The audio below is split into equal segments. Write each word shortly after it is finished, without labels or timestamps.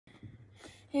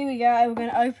Here we go, we're going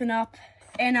to open up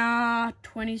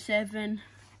NR27.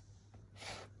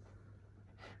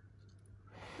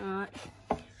 Alright,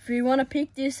 if you want to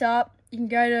pick this up, you can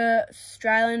go to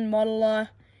Australian Modeler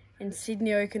in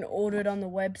Sydney, or you can order it on the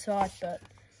website, but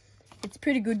it's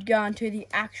pretty good going to the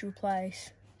actual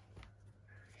place.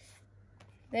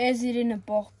 There's it in a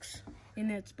box, in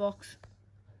its box.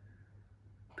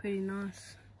 Pretty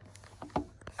nice.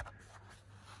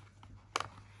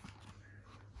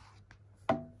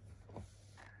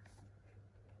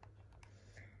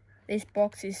 This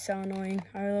box is so annoying.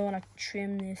 I really want to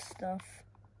trim this stuff.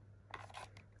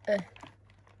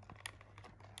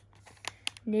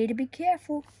 Need to be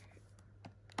careful.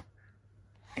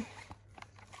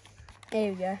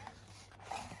 There we go.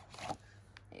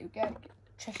 There we go.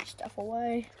 Check your stuff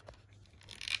away.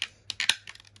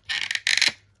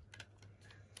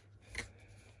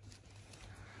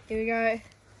 Here we go.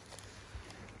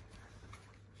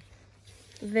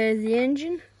 There's the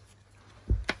engine.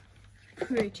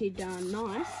 Pretty darn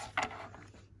nice.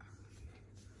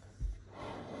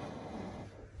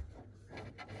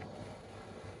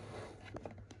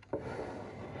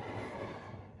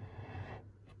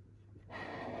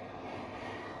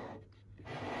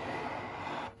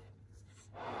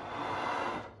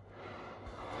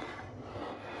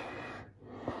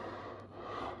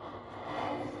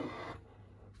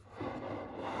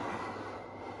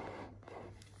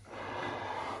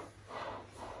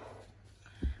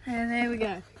 And there we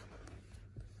go.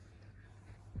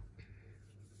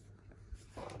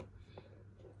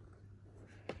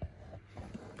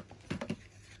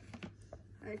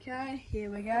 Okay, here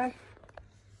we go.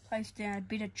 Place down a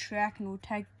bit of track and we'll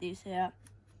take this out.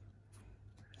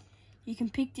 You can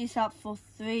pick this up for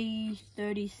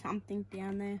 $3.30 something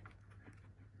down there.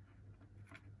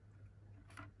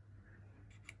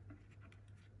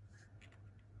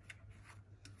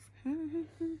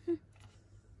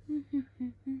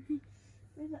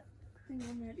 Where's that thing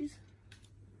on there? It is.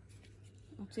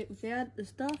 That's it without the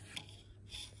stuff.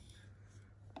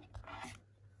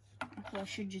 I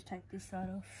should just take this side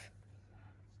off.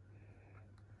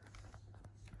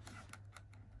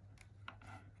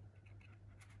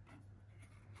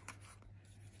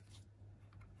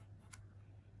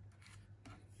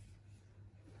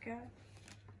 Okay,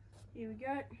 here we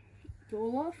go. It's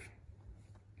all off.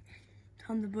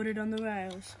 Time to put it on the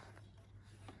rails.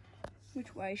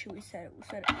 Which way should we set it? We'll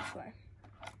set it this way.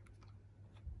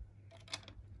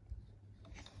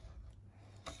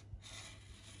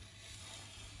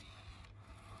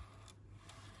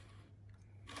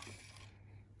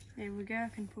 There we go, I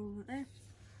can pull it there.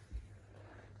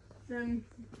 Then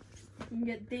you can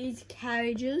get these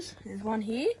carriages. There's one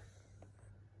here.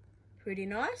 Pretty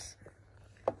nice.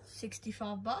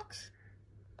 65 bucks.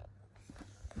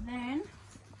 Then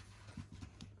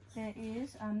there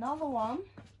is another one.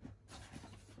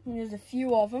 And there's a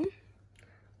few of them.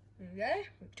 There we go.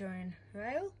 Return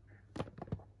rail.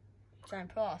 Same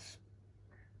price.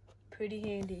 Pretty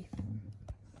handy.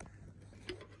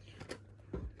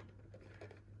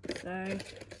 So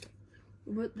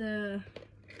we'll put the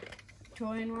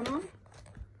Victorian one on.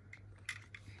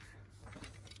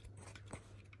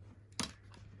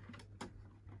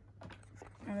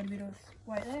 I got a bit of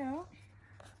weight there. Right?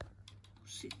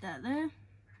 Sit that there.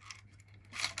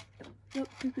 Yep,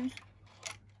 poo-poos.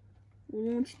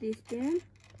 We'll launch this down.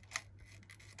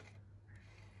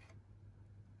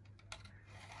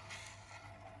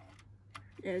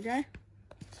 There we go.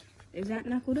 Is that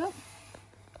knuckled up?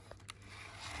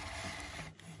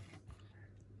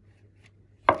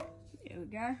 There we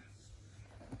go.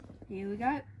 Here we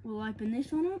go. We'll open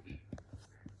this one up.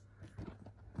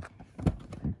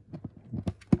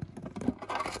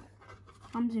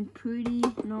 Comes in pretty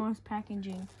nice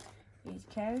packaging. These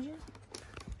carriages.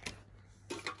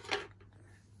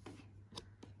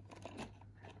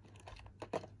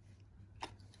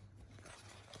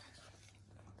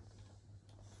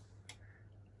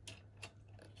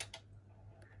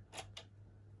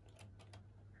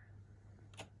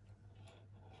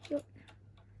 Yep.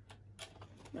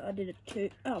 No, I did it too.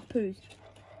 Oh, poos.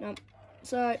 No.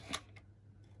 So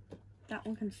that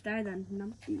one can stay then,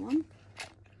 number one.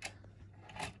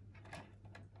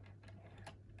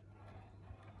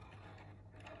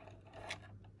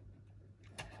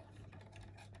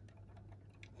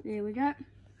 There we go.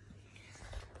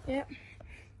 Yep.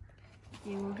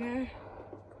 Here we go.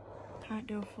 Can't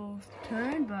do a full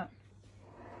turn, but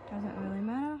doesn't really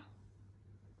matter.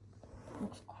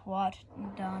 Looks quite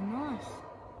darn nice.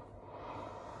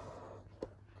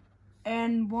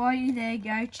 And while you're there,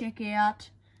 go check out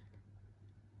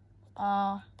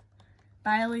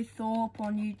Bailey Thorpe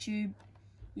on YouTube.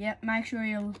 Yep, make sure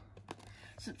you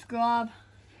subscribe.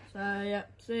 So yeah,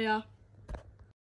 see ya.